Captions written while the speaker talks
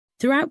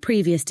Throughout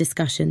previous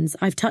discussions,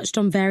 I've touched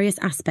on various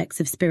aspects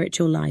of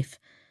spiritual life.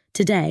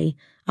 Today,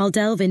 I'll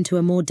delve into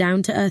a more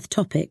down-to-earth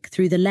topic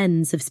through the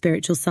lens of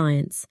spiritual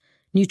science,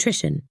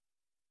 nutrition.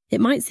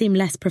 It might seem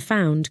less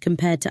profound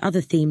compared to other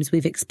themes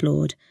we've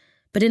explored,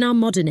 but in our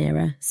modern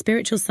era,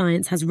 spiritual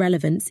science has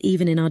relevance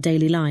even in our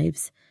daily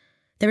lives.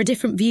 There are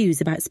different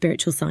views about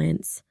spiritual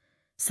science.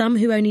 Some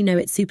who only know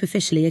it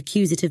superficially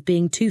accuse it of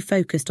being too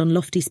focused on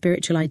lofty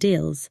spiritual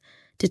ideals,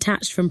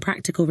 detached from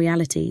practical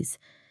realities.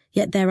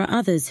 Yet there are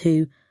others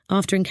who,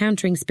 after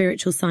encountering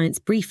spiritual science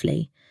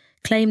briefly,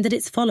 claim that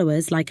its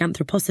followers, like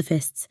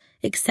anthroposophists,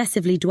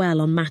 excessively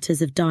dwell on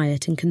matters of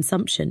diet and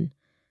consumption.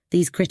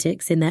 These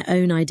critics, in their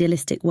own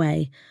idealistic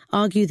way,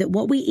 argue that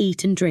what we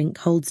eat and drink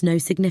holds no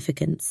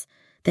significance.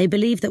 They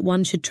believe that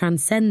one should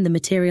transcend the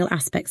material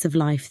aspects of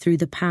life through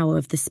the power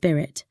of the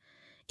spirit.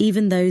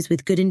 Even those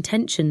with good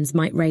intentions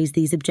might raise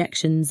these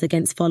objections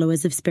against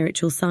followers of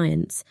spiritual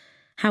science.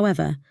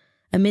 However,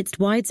 amidst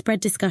widespread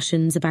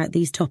discussions about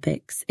these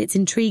topics, it's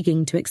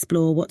intriguing to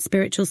explore what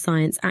spiritual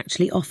science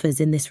actually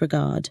offers in this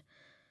regard.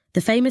 The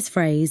famous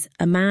phrase,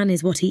 "a man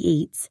is what he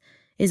eats,"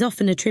 is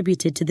often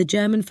attributed to the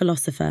German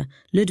philosopher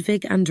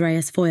Ludwig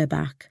Andreas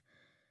Feuerbach.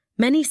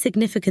 Many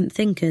significant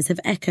thinkers have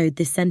echoed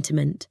this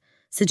sentiment,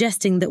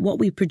 suggesting that what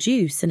we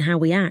produce and how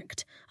we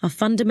act are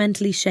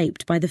fundamentally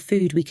shaped by the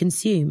food we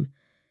consume.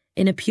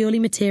 In a purely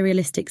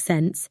materialistic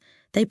sense,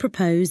 they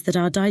propose that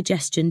our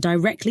digestion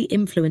directly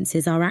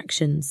influences our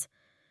actions.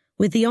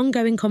 With the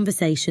ongoing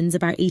conversations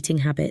about eating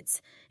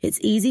habits, it's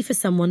easy for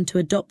someone to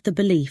adopt the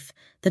belief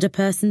that a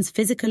person's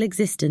physical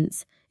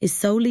existence is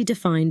solely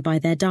defined by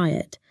their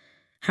diet.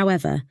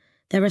 However,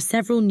 there are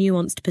several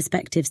nuanced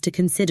perspectives to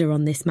consider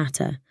on this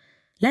matter.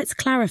 Let's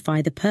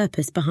clarify the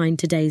purpose behind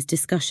today's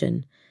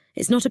discussion.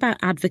 It's not about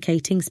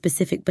advocating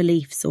specific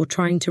beliefs or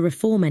trying to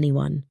reform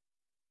anyone.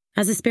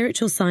 As a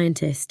spiritual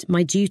scientist,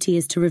 my duty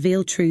is to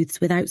reveal truths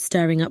without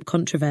stirring up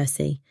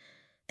controversy.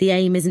 The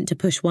aim isn't to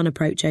push one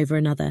approach over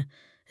another.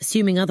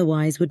 Assuming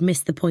otherwise would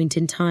miss the point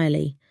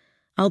entirely.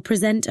 I'll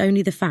present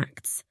only the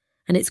facts,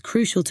 and it's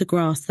crucial to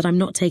grasp that I'm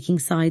not taking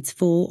sides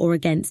for or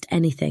against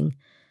anything.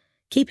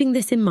 Keeping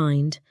this in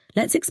mind,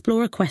 let's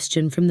explore a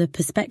question from the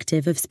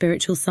perspective of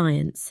spiritual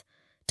science.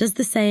 Does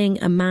the saying,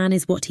 "a man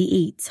is what he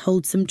eats,"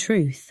 hold some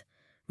truth?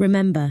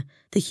 Remember,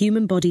 the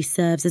human body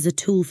serves as a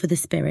tool for the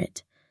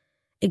spirit.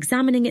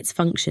 Examining its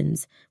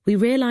functions, we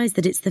realize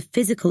that it's the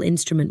physical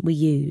instrument we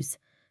use.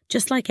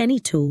 Just like any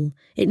tool,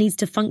 it needs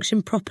to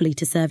function properly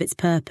to serve its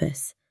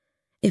purpose.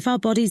 If our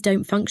bodies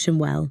don't function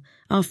well,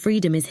 our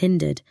freedom is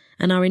hindered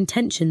and our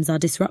intentions are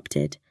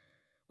disrupted.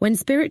 When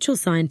spiritual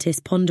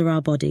scientists ponder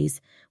our bodies,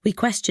 we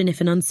question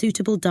if an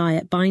unsuitable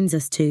diet binds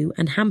us to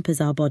and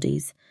hampers our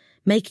bodies,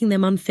 making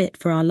them unfit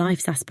for our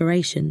life's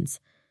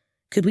aspirations.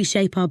 Could we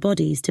shape our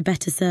bodies to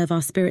better serve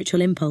our spiritual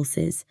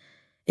impulses?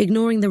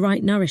 Ignoring the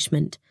right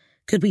nourishment,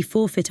 could we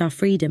forfeit our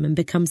freedom and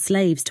become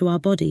slaves to our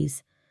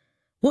bodies?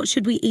 What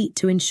should we eat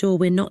to ensure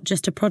we're not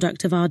just a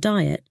product of our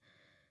diet?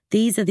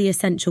 These are the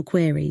essential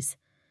queries.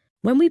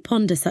 When we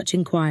ponder such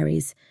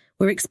inquiries,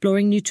 we're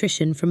exploring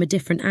nutrition from a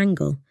different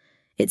angle.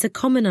 It's a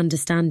common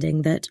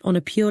understanding that, on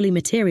a purely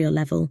material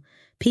level,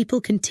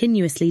 people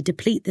continuously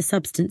deplete the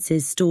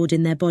substances stored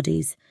in their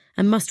bodies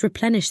and must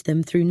replenish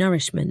them through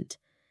nourishment.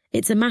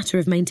 It's a matter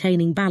of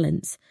maintaining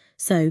balance,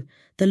 so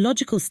the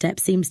logical step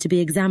seems to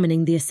be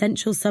examining the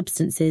essential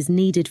substances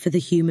needed for the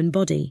human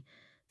body,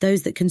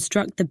 those that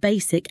construct the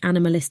basic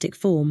animalistic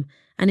form,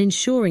 and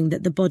ensuring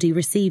that the body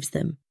receives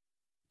them.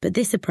 But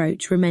this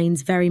approach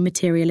remains very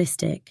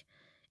materialistic.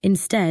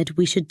 Instead,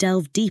 we should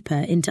delve deeper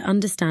into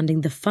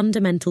understanding the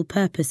fundamental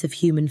purpose of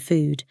human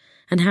food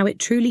and how it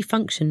truly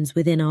functions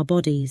within our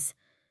bodies.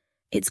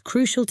 It's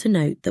crucial to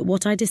note that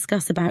what I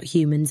discuss about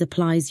humans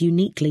applies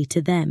uniquely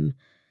to them.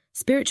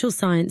 Spiritual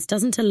science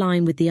doesn't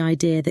align with the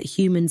idea that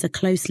humans are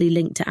closely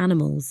linked to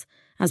animals,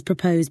 as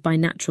proposed by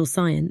natural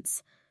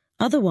science.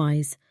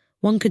 Otherwise,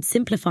 one could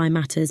simplify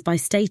matters by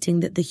stating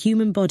that the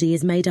human body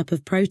is made up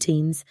of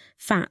proteins,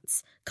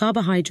 fats,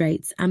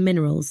 carbohydrates, and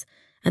minerals,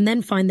 and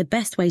then find the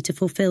best way to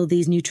fulfill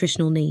these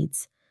nutritional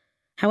needs.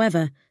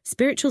 However,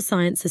 spiritual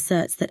science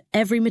asserts that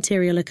every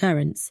material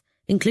occurrence,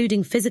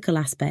 including physical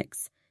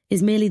aspects,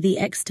 is merely the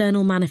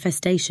external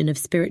manifestation of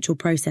spiritual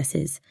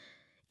processes.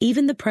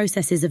 Even the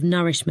processes of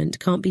nourishment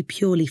can't be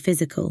purely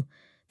physical.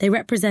 They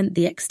represent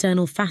the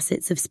external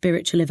facets of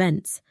spiritual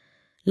events.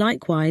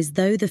 Likewise,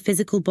 though the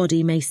physical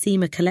body may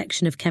seem a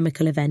collection of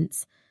chemical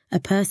events,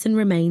 a person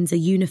remains a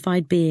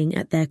unified being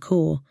at their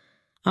core.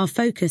 Our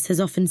focus has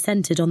often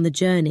centered on the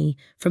journey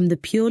from the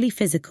purely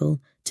physical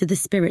to the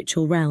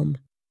spiritual realm.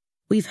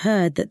 We've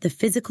heard that the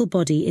physical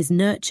body is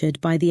nurtured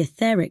by the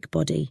etheric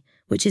body,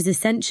 which is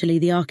essentially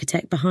the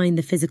architect behind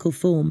the physical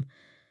form,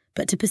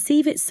 but to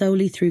perceive it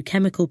solely through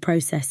chemical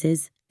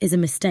processes is a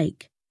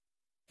mistake.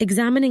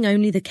 Examining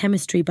only the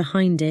chemistry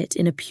behind it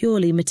in a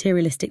purely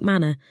materialistic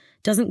manner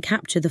doesn't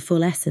capture the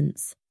full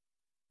essence.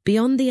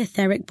 Beyond the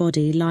etheric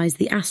body lies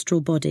the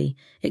astral body,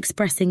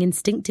 expressing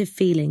instinctive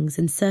feelings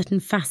and certain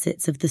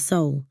facets of the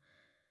soul.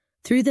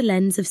 Through the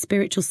lens of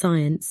spiritual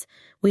science,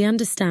 we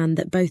understand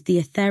that both the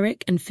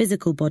etheric and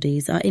physical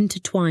bodies are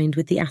intertwined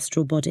with the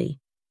astral body.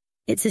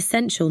 It's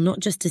essential not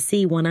just to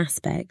see one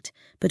aspect,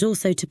 but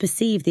also to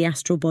perceive the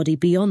astral body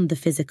beyond the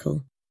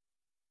physical.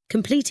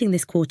 Completing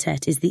this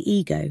quartet is the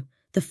ego,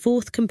 the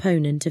fourth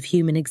component of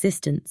human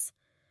existence.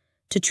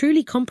 To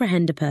truly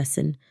comprehend a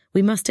person,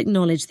 we must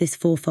acknowledge this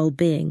fourfold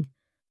being.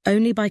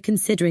 Only by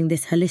considering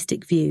this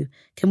holistic view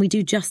can we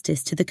do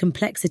justice to the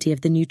complexity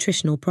of the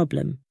nutritional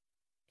problem.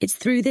 It's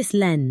through this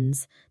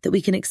lens that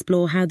we can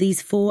explore how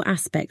these four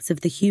aspects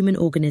of the human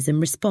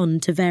organism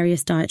respond to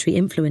various dietary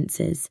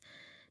influences.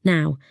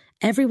 Now,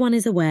 everyone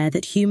is aware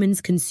that humans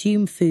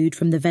consume food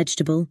from the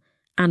vegetable,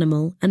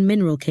 animal, and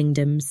mineral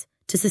kingdoms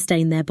to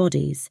sustain their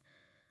bodies.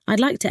 I'd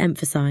like to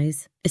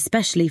emphasize,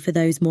 especially for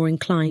those more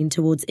inclined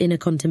towards inner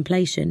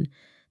contemplation,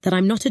 that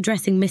I'm not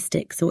addressing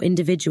mystics or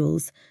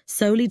individuals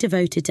solely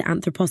devoted to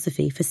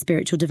anthroposophy for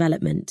spiritual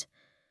development.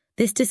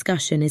 This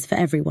discussion is for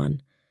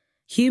everyone.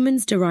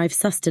 Humans derive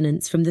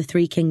sustenance from the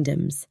three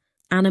kingdoms: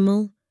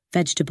 animal,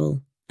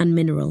 vegetable, and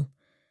mineral.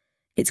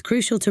 It's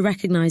crucial to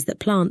recognize that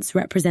plants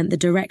represent the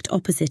direct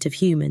opposite of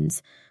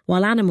humans,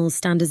 while animals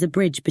stand as a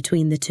bridge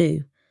between the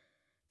two.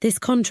 This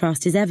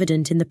contrast is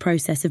evident in the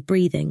process of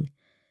breathing.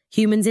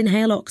 Humans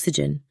inhale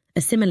oxygen,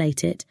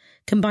 assimilate it,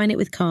 combine it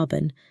with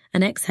carbon,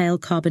 and exhale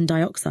carbon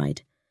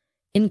dioxide.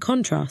 In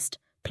contrast,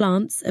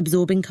 plants,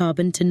 absorbing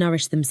carbon to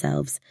nourish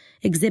themselves,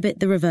 exhibit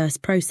the reverse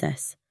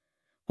process.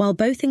 While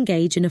both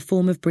engage in a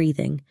form of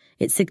breathing,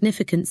 its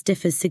significance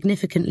differs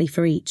significantly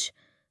for each.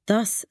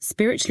 Thus,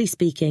 spiritually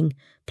speaking,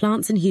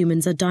 plants and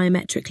humans are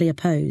diametrically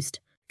opposed.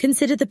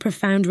 Consider the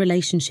profound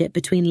relationship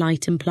between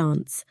light and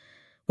plants.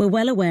 We're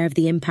well aware of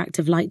the impact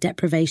of light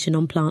deprivation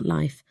on plant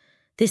life.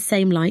 This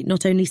same light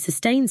not only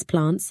sustains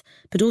plants,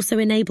 but also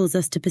enables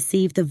us to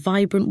perceive the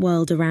vibrant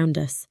world around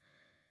us.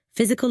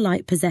 Physical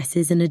light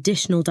possesses an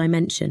additional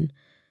dimension.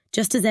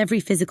 Just as every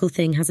physical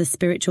thing has a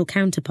spiritual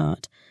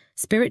counterpart,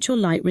 spiritual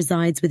light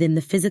resides within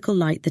the physical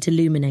light that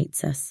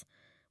illuminates us.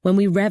 When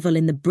we revel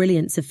in the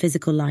brilliance of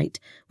physical light,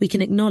 we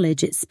can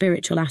acknowledge its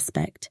spiritual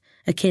aspect,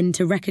 akin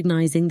to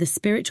recognizing the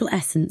spiritual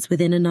essence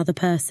within another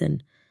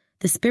person.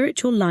 The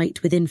spiritual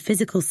light within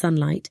physical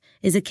sunlight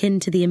is akin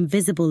to the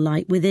invisible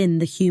light within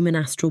the human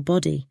astral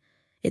body.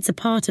 It's a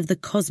part of the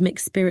cosmic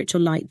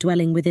spiritual light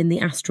dwelling within the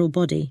astral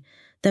body,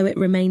 though it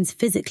remains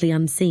physically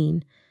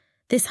unseen.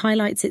 This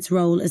highlights its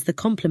role as the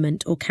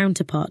complement or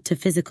counterpart to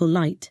physical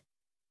light.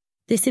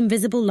 This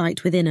invisible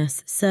light within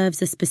us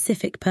serves a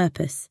specific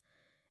purpose.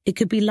 It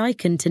could be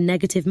likened to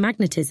negative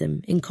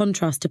magnetism in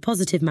contrast to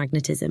positive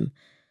magnetism.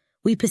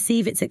 We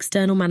perceive its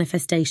external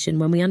manifestation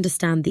when we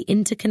understand the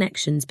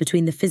interconnections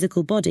between the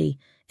physical body,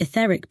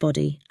 etheric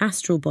body,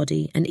 astral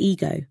body, and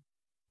ego.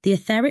 The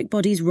etheric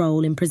body's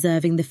role in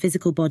preserving the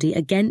physical body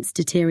against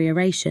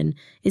deterioration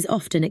is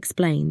often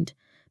explained.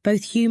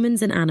 Both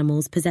humans and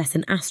animals possess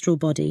an astral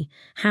body,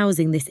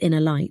 housing this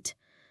inner light.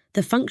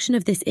 The function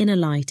of this inner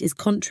light is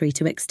contrary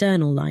to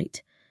external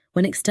light.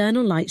 When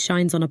external light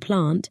shines on a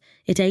plant,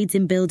 it aids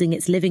in building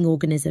its living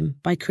organism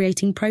by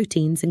creating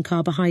proteins and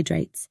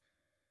carbohydrates.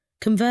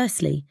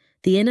 Conversely,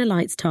 the inner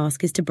light's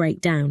task is to break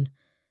down.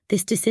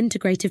 This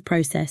disintegrative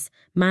process,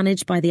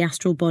 managed by the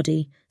astral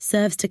body,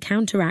 serves to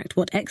counteract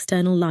what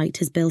external light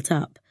has built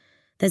up.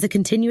 There's a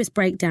continuous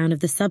breakdown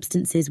of the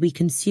substances we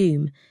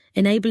consume,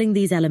 enabling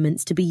these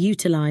elements to be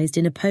utilized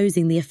in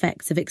opposing the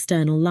effects of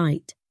external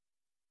light.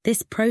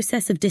 This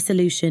process of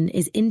dissolution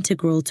is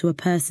integral to a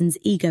person's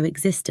ego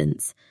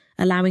existence,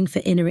 allowing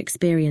for inner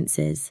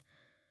experiences.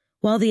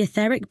 While the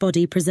etheric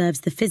body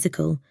preserves the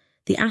physical,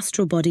 the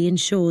astral body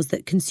ensures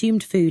that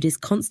consumed food is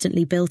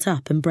constantly built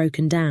up and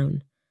broken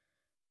down.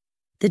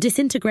 The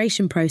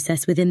disintegration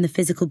process within the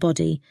physical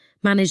body,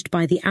 managed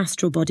by the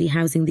astral body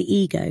housing the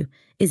ego,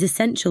 is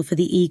essential for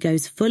the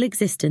ego's full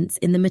existence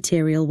in the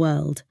material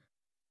world.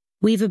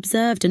 We've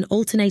observed an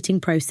alternating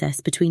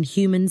process between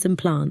humans and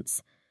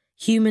plants.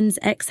 Humans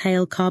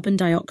exhale carbon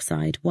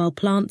dioxide while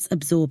plants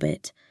absorb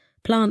it.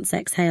 Plants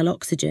exhale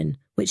oxygen,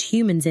 which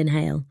humans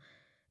inhale.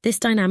 This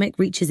dynamic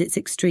reaches its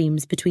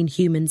extremes between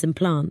humans and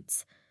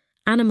plants.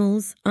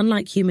 Animals,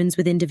 unlike humans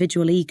with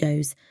individual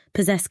egos,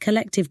 possess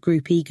collective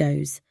group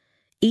egos.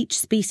 Each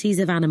species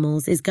of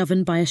animals is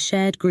governed by a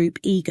shared group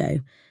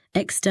ego,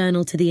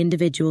 external to the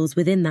individuals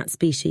within that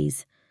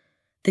species.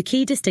 The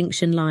key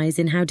distinction lies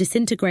in how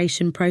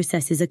disintegration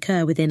processes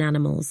occur within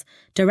animals,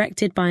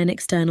 directed by an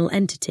external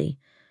entity,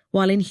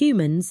 while in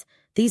humans,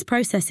 these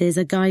processes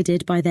are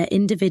guided by their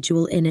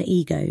individual inner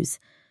egos.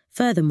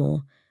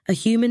 Furthermore, a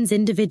human's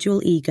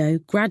individual ego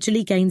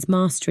gradually gains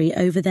mastery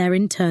over their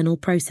internal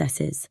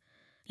processes.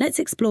 Let's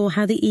explore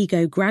how the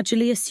ego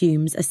gradually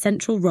assumes a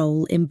central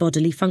role in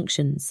bodily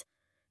functions.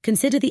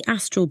 Consider the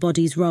astral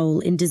body's role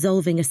in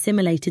dissolving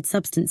assimilated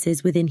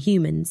substances within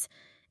humans.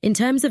 In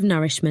terms of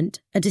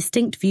nourishment, a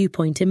distinct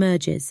viewpoint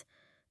emerges.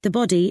 The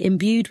body,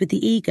 imbued with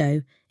the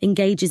ego,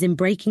 engages in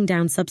breaking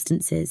down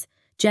substances,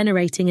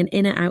 generating an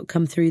inner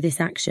outcome through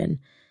this action.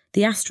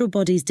 The astral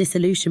body's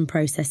dissolution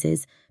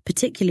processes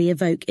particularly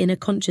evoke inner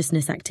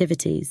consciousness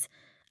activities.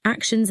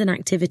 Actions and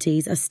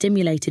activities are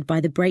stimulated by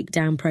the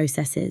breakdown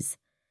processes.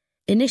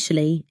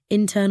 Initially,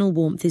 internal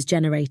warmth is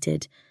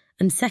generated,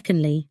 and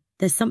secondly,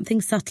 there's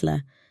something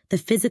subtler, the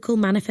physical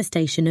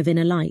manifestation of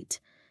inner light.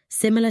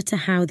 Similar to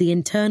how the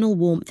internal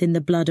warmth in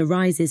the blood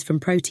arises from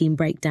protein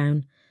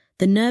breakdown,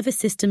 the nervous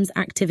system's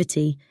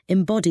activity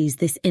embodies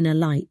this inner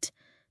light.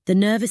 The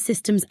nervous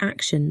system's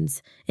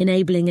actions,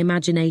 enabling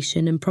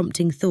imagination and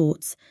prompting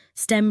thoughts,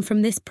 stem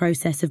from this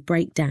process of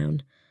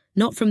breakdown,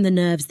 not from the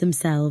nerves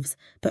themselves,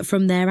 but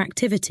from their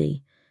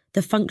activity,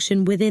 the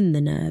function within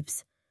the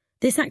nerves.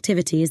 This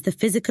activity is the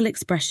physical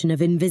expression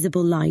of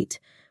invisible light,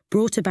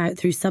 brought about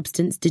through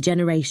substance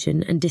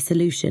degeneration and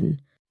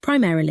dissolution.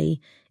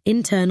 Primarily,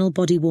 internal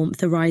body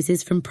warmth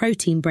arises from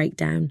protein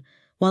breakdown,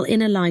 while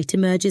inner light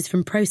emerges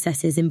from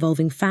processes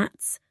involving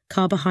fats,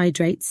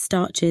 carbohydrates,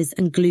 starches,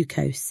 and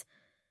glucose.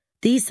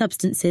 These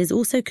substances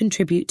also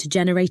contribute to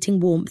generating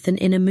warmth and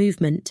inner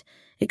movement,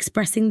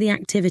 expressing the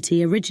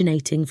activity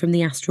originating from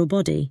the astral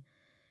body.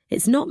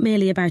 It's not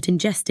merely about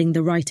ingesting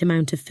the right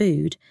amount of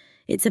food,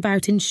 it's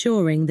about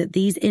ensuring that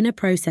these inner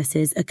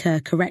processes occur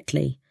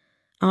correctly.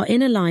 Our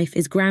inner life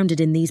is grounded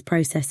in these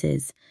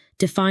processes,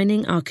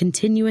 defining our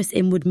continuous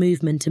inward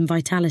movement and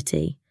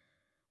vitality.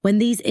 When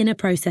these inner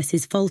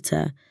processes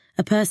falter,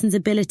 a person's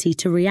ability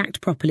to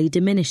react properly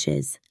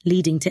diminishes,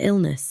 leading to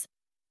illness.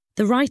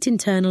 The right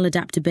internal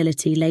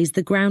adaptability lays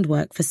the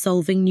groundwork for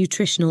solving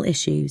nutritional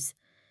issues.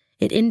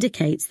 It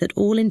indicates that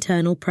all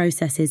internal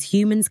processes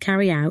humans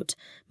carry out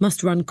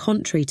must run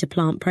contrary to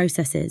plant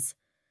processes.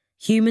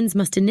 Humans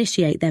must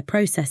initiate their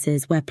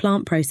processes where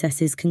plant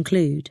processes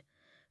conclude.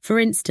 For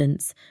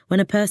instance, when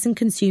a person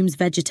consumes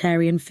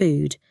vegetarian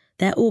food,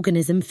 their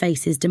organism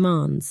faces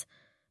demands.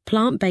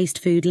 Plant-based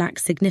food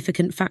lacks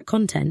significant fat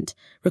content,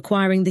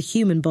 requiring the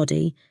human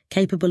body,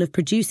 capable of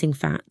producing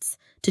fats,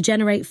 to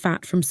generate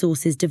fat from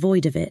sources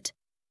devoid of it.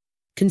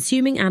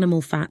 Consuming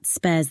animal fat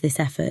spares this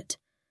effort.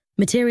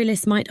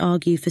 Materialists might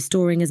argue for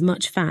storing as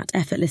much fat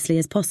effortlessly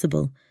as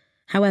possible.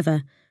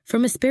 However,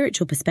 from a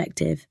spiritual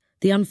perspective,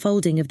 the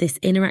unfolding of this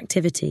inner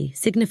activity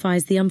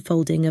signifies the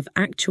unfolding of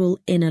actual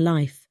inner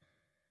life.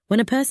 When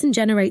a person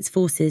generates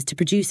forces to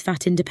produce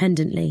fat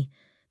independently,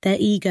 their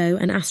ego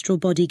and astral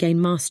body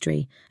gain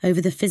mastery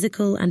over the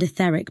physical and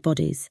etheric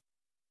bodies.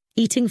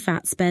 Eating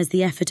fat spares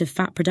the effort of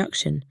fat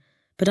production,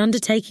 but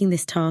undertaking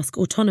this task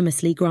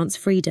autonomously grants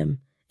freedom,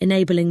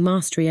 enabling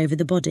mastery over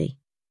the body.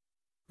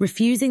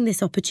 Refusing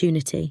this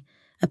opportunity,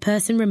 a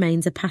person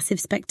remains a passive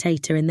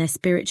spectator in their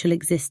spiritual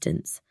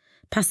existence.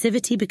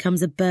 Passivity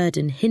becomes a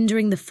burden,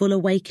 hindering the full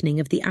awakening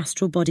of the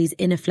astral body's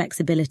inner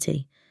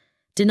flexibility.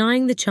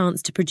 Denying the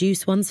chance to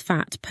produce one's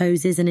fat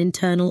poses an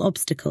internal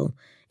obstacle,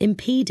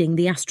 impeding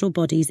the astral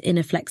body's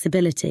inner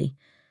flexibility.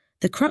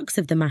 The crux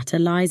of the matter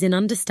lies in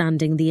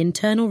understanding the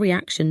internal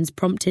reactions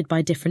prompted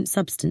by different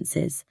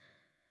substances.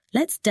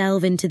 Let's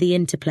delve into the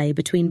interplay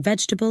between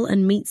vegetable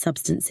and meat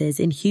substances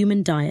in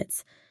human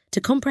diets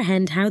to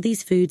comprehend how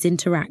these foods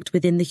interact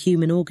within the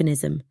human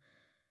organism.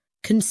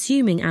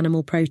 Consuming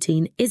animal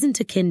protein isn't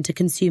akin to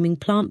consuming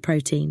plant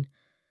protein.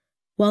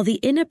 While the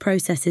inner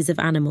processes of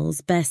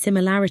animals bear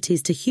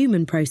similarities to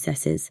human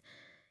processes,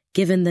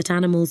 given that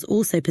animals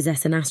also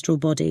possess an astral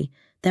body,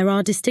 there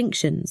are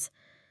distinctions.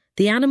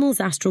 The animal's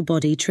astral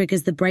body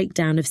triggers the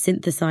breakdown of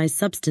synthesized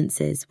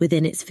substances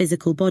within its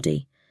physical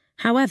body.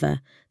 However,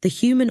 the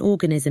human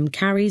organism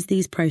carries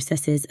these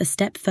processes a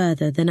step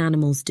further than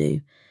animals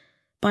do.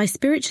 By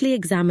spiritually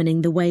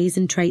examining the ways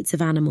and traits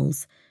of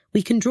animals,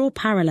 we can draw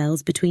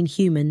parallels between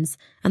humans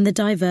and the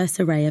diverse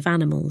array of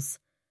animals.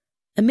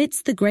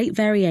 Amidst the great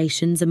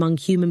variations among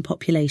human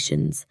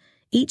populations,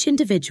 each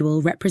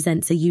individual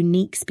represents a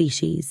unique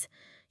species.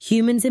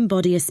 Humans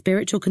embody a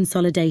spiritual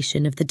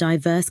consolidation of the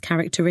diverse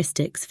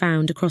characteristics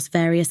found across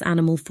various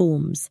animal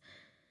forms.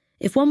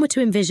 If one were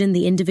to envision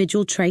the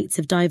individual traits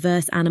of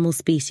diverse animal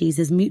species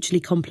as mutually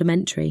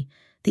complementary,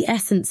 the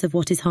essence of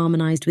what is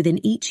harmonized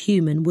within each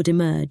human would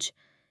emerge.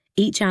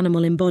 Each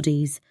animal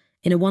embodies,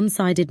 in a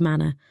one-sided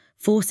manner,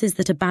 forces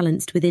that are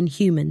balanced within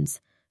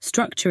humans,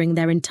 structuring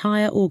their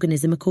entire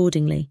organism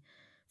accordingly.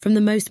 From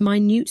the most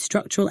minute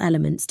structural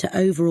elements to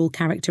overall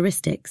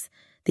characteristics,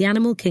 the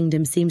animal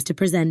kingdom seems to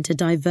present a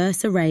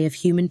diverse array of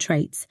human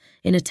traits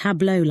in a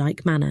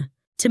tableau-like manner.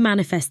 To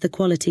manifest the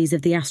qualities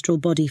of the astral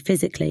body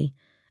physically,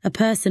 a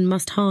person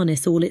must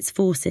harness all its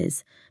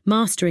forces,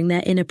 mastering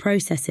their inner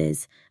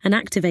processes and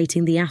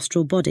activating the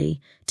astral body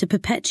to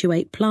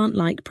perpetuate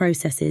plant-like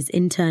processes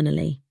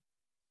internally.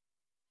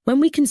 When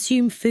we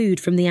consume food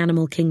from the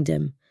animal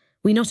kingdom,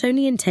 we not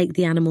only intake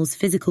the animal's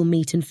physical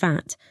meat and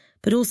fat,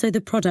 but also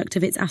the product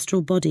of its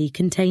astral body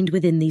contained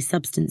within these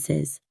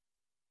substances.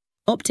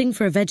 Opting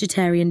for a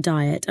vegetarian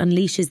diet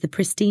unleashes the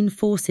pristine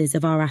forces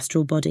of our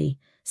astral body,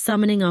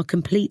 summoning our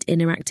complete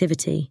inner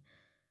activity.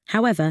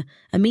 However,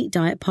 a meat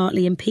diet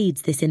partly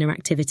impedes this inner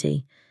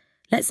activity.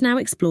 Let's now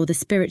explore the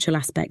spiritual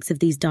aspects of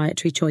these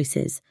dietary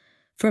choices.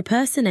 For a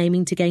person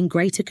aiming to gain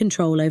greater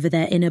control over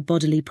their inner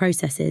bodily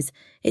processes,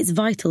 it's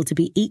vital to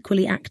be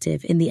equally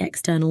active in the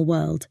external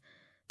world.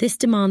 This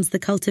demands the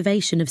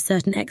cultivation of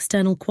certain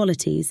external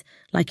qualities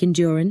like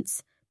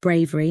endurance,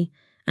 bravery,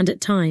 and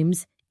at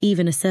times,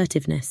 even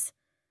assertiveness.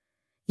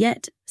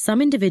 Yet,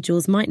 some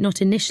individuals might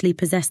not initially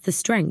possess the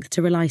strength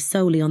to rely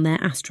solely on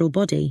their astral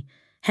body,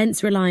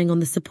 hence relying on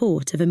the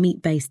support of a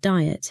meat-based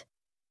diet.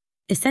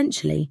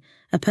 Essentially,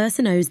 a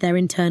person owes their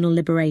internal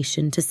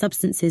liberation to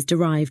substances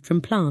derived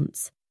from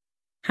plants.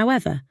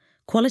 However,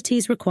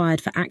 qualities required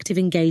for active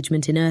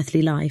engagement in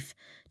earthly life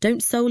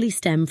don't solely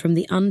stem from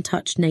the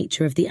untouched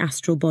nature of the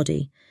astral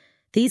body.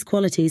 These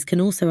qualities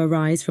can also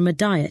arise from a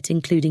diet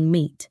including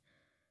meat.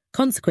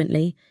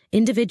 Consequently,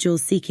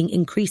 individuals seeking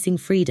increasing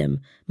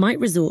freedom might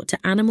resort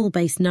to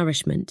animal-based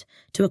nourishment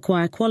to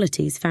acquire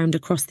qualities found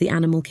across the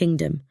animal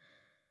kingdom.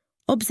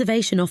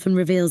 Observation often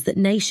reveals that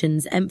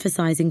nations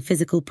emphasizing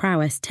physical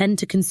prowess tend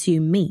to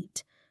consume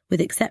meat, with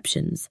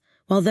exceptions,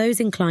 while those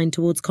inclined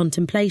towards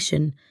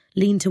contemplation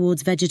lean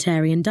towards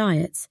vegetarian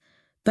diets.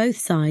 Both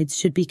sides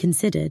should be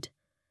considered.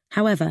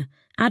 However,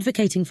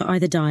 advocating for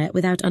either diet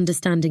without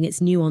understanding its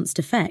nuanced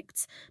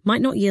effects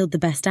might not yield the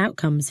best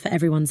outcomes for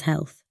everyone's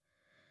health.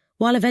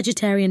 While a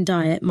vegetarian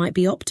diet might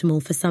be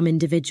optimal for some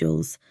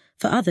individuals,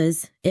 for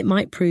others it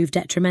might prove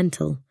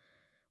detrimental.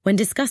 When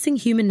discussing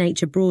human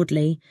nature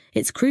broadly,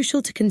 it's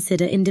crucial to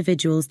consider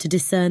individuals to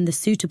discern the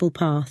suitable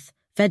path,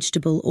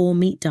 vegetable or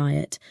meat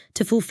diet,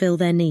 to fulfill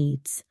their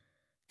needs.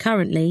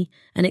 Currently,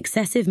 an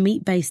excessive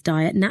meat-based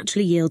diet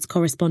naturally yields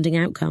corresponding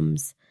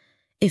outcomes.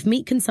 If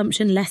meat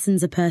consumption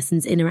lessens a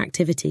person's inner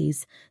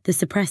activities, the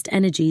suppressed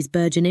energies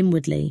burgeon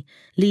inwardly,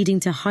 leading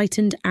to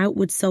heightened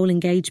outward soul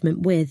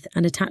engagement with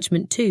and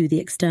attachment to the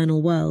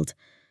external world.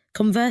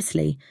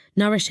 Conversely,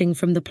 nourishing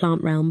from the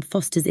plant realm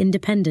fosters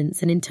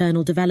independence and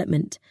internal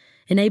development,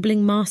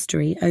 enabling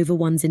mastery over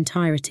one's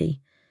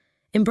entirety.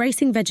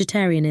 Embracing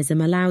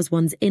vegetarianism allows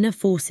one's inner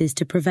forces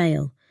to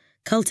prevail,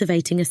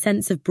 cultivating a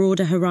sense of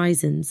broader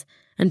horizons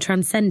and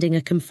transcending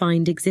a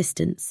confined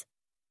existence.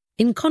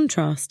 In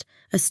contrast,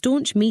 a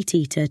staunch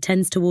meat-eater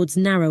tends towards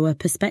narrower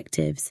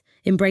perspectives,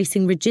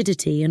 embracing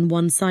rigidity and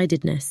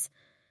one-sidedness.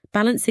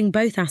 Balancing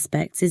both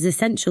aspects is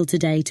essential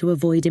today to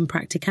avoid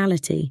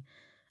impracticality.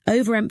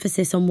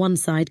 Overemphasis on one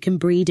side can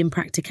breed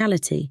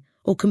impracticality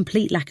or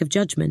complete lack of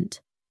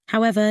judgment.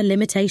 However,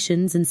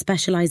 limitations and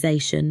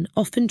specialization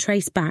often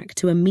trace back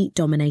to a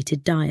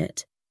meat-dominated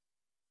diet.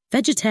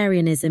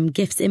 Vegetarianism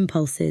gifts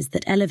impulses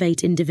that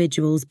elevate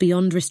individuals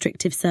beyond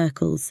restrictive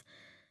circles.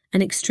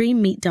 An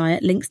extreme meat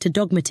diet links to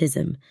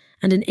dogmatism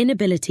and an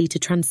inability to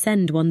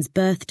transcend one's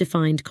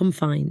birth-defined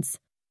confines.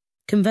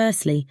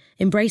 Conversely,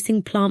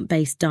 embracing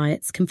plant-based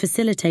diets can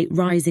facilitate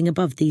rising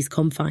above these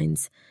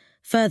confines.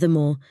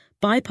 Furthermore,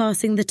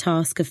 bypassing the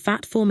task of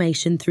fat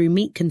formation through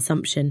meat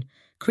consumption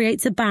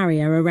creates a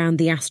barrier around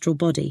the astral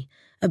body,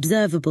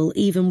 observable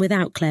even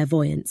without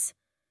clairvoyance.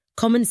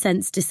 Common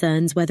sense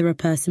discerns whether a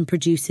person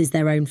produces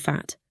their own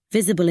fat,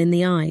 visible in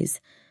the eyes,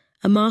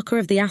 a marker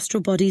of the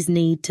astral body's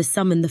need to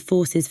summon the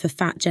forces for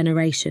fat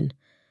generation.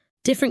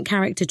 Different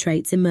character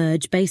traits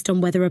emerge based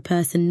on whether a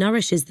person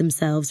nourishes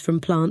themselves from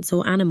plants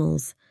or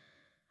animals.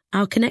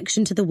 Our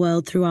connection to the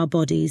world through our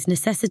bodies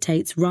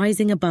necessitates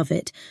rising above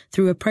it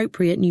through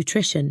appropriate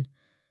nutrition.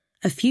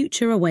 A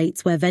future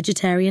awaits where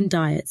vegetarian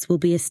diets will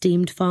be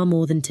esteemed far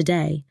more than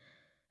today.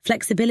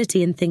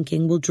 Flexibility in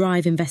thinking will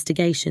drive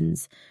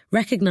investigations,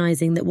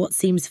 recognizing that what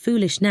seems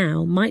foolish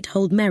now might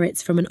hold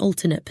merits from an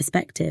alternate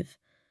perspective.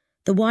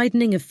 The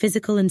widening of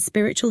physical and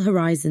spiritual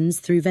horizons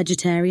through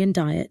vegetarian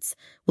diets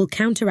will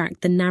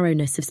counteract the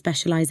narrowness of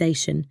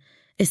specialization,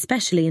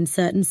 especially in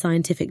certain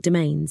scientific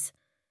domains.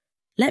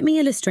 Let me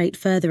illustrate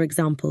further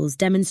examples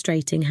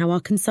demonstrating how our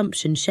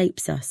consumption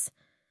shapes us.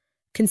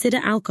 Consider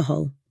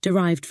alcohol,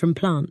 derived from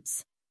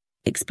plants.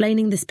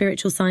 Explaining the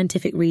spiritual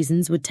scientific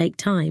reasons would take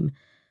time,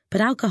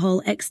 but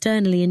alcohol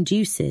externally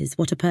induces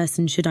what a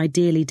person should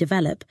ideally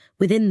develop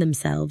within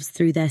themselves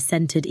through their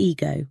centered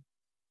ego.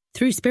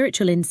 Through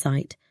spiritual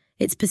insight,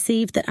 it's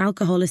perceived that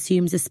alcohol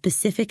assumes a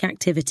specific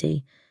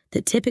activity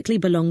that typically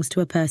belongs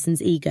to a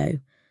person's ego.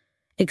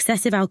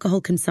 Excessive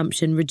alcohol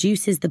consumption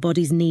reduces the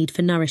body's need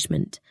for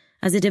nourishment,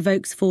 as it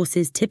evokes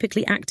forces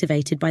typically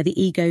activated by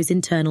the ego's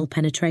internal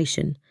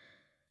penetration.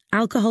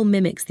 Alcohol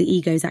mimics the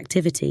ego's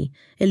activity,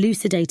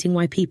 elucidating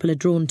why people are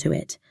drawn to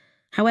it.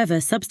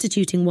 However,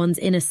 substituting one's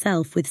inner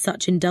self with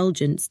such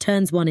indulgence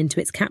turns one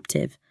into its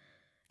captive.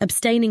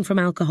 Abstaining from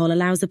alcohol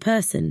allows a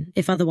person,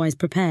 if otherwise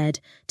prepared,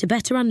 to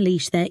better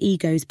unleash their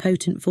ego's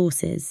potent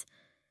forces.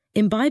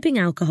 Imbibing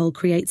alcohol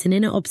creates an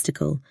inner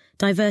obstacle,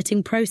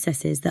 diverting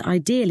processes that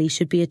ideally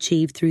should be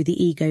achieved through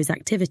the ego's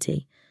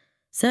activity.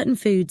 Certain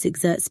foods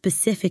exert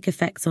specific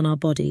effects on our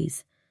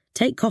bodies.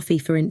 Take coffee,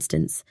 for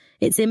instance.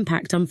 Its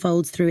impact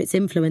unfolds through its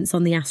influence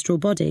on the astral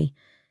body.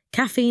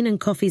 Caffeine and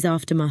coffee's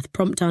aftermath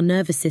prompt our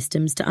nervous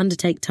systems to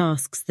undertake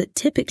tasks that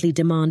typically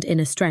demand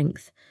inner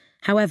strength.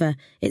 However,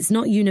 it's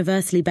not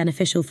universally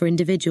beneficial for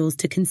individuals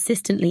to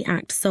consistently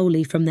act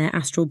solely from their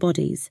astral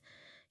bodies.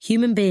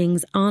 Human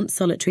beings aren't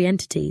solitary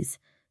entities.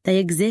 They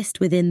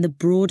exist within the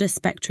broader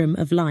spectrum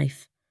of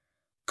life.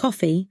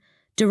 Coffee,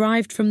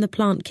 derived from the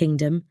plant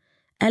kingdom,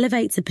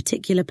 elevates a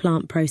particular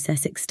plant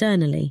process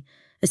externally,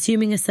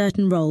 assuming a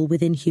certain role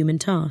within human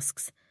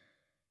tasks.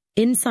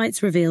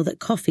 Insights reveal that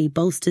coffee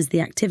bolsters the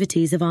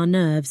activities of our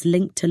nerves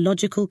linked to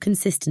logical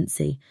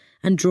consistency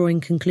and drawing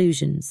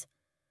conclusions.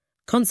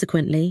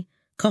 Consequently,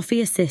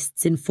 coffee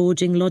assists in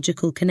forging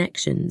logical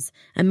connections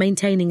and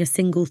maintaining a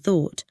single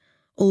thought,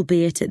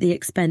 albeit at the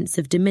expense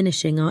of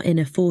diminishing our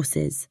inner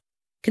forces.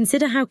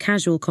 Consider how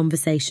casual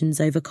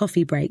conversations over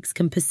coffee breaks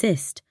can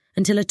persist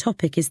until a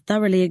topic is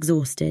thoroughly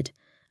exhausted,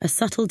 a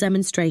subtle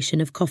demonstration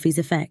of coffee's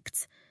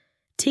effects.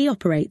 Tea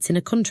operates in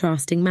a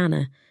contrasting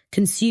manner.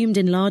 Consumed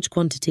in large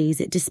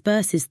quantities, it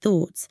disperses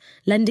thoughts,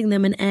 lending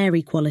them an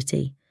airy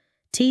quality.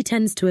 Tea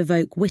tends to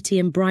evoke witty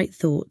and bright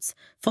thoughts,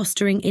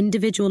 fostering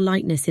individual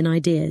lightness in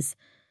ideas.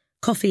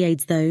 Coffee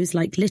aids those,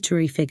 like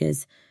literary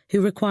figures,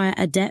 who require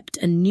adept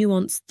and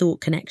nuanced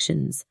thought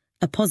connections,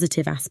 a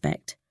positive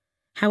aspect.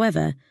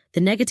 However,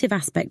 the negative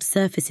aspect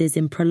surfaces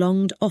in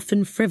prolonged,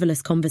 often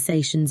frivolous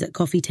conversations at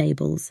coffee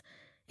tables.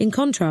 In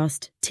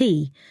contrast,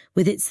 tea,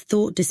 with its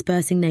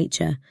thought-dispersing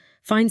nature,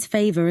 finds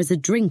favour as a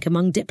drink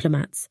among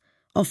diplomats,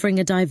 offering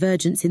a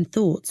divergence in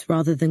thoughts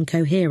rather than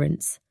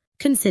coherence.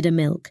 Consider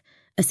milk,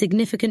 a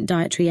significant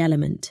dietary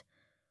element.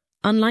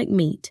 Unlike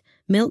meat,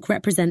 milk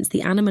represents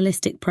the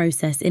animalistic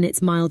process in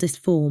its mildest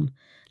form,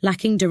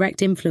 lacking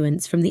direct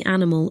influence from the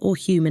animal or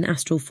human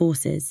astral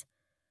forces.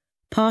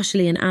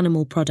 Partially an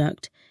animal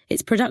product,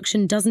 its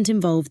production doesn't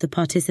involve the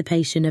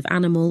participation of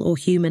animal or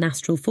human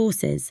astral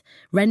forces,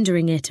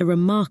 rendering it a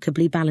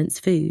remarkably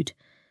balanced food.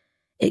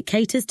 It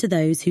caters to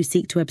those who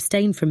seek to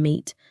abstain from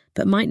meat,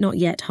 but might not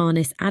yet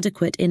harness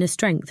adequate inner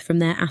strength from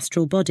their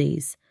astral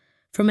bodies.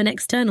 From an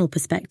external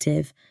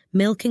perspective,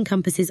 milk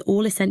encompasses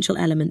all essential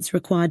elements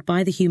required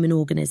by the human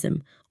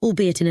organism,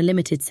 albeit in a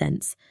limited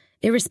sense,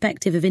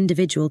 irrespective of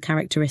individual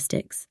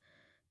characteristics.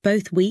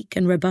 Both weak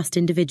and robust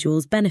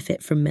individuals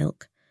benefit from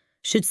milk.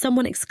 Should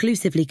someone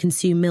exclusively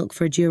consume milk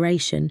for a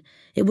duration,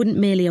 it wouldn't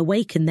merely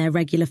awaken their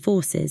regular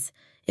forces,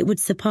 it would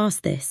surpass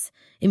this,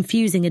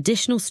 infusing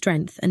additional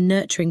strength and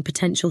nurturing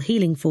potential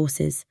healing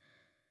forces.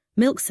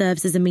 Milk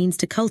serves as a means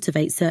to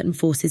cultivate certain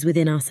forces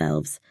within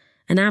ourselves,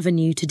 an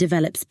avenue to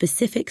develop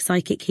specific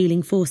psychic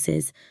healing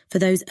forces for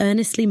those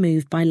earnestly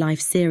moved by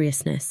life's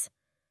seriousness.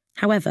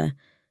 However,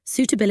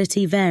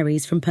 suitability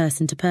varies from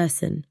person to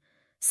person.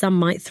 Some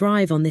might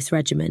thrive on this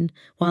regimen,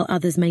 while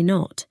others may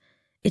not.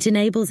 It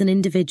enables an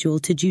individual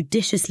to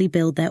judiciously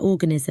build their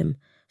organism,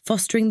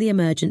 fostering the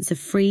emergence of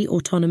free,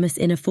 autonomous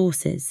inner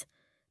forces.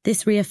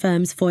 This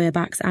reaffirms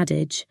Feuerbach's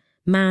adage,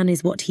 "Man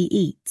is what he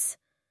eats."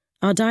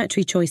 Our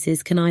dietary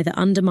choices can either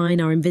undermine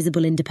our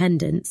invisible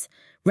independence,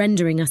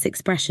 rendering us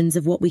expressions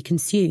of what we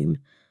consume,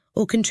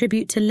 or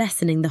contribute to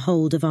lessening the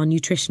hold of our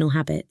nutritional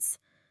habits.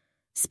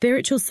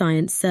 Spiritual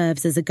science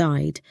serves as a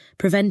guide,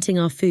 preventing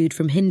our food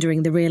from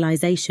hindering the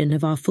realization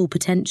of our full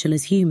potential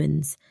as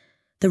humans.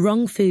 The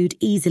wrong food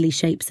easily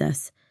shapes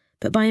us,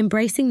 but by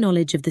embracing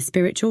knowledge of the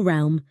spiritual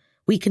realm,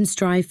 we can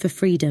strive for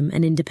freedom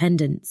and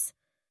independence.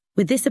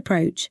 With this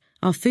approach,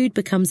 our food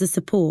becomes a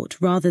support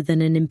rather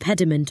than an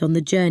impediment on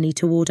the journey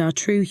toward our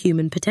true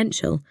human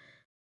potential.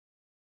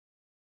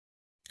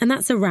 And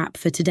that's a wrap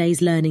for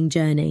today's learning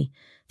journey.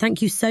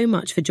 Thank you so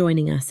much for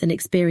joining us and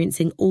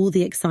experiencing all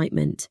the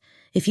excitement.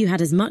 If you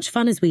had as much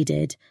fun as we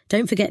did,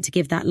 don't forget to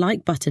give that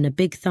like button a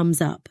big thumbs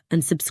up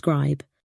and subscribe.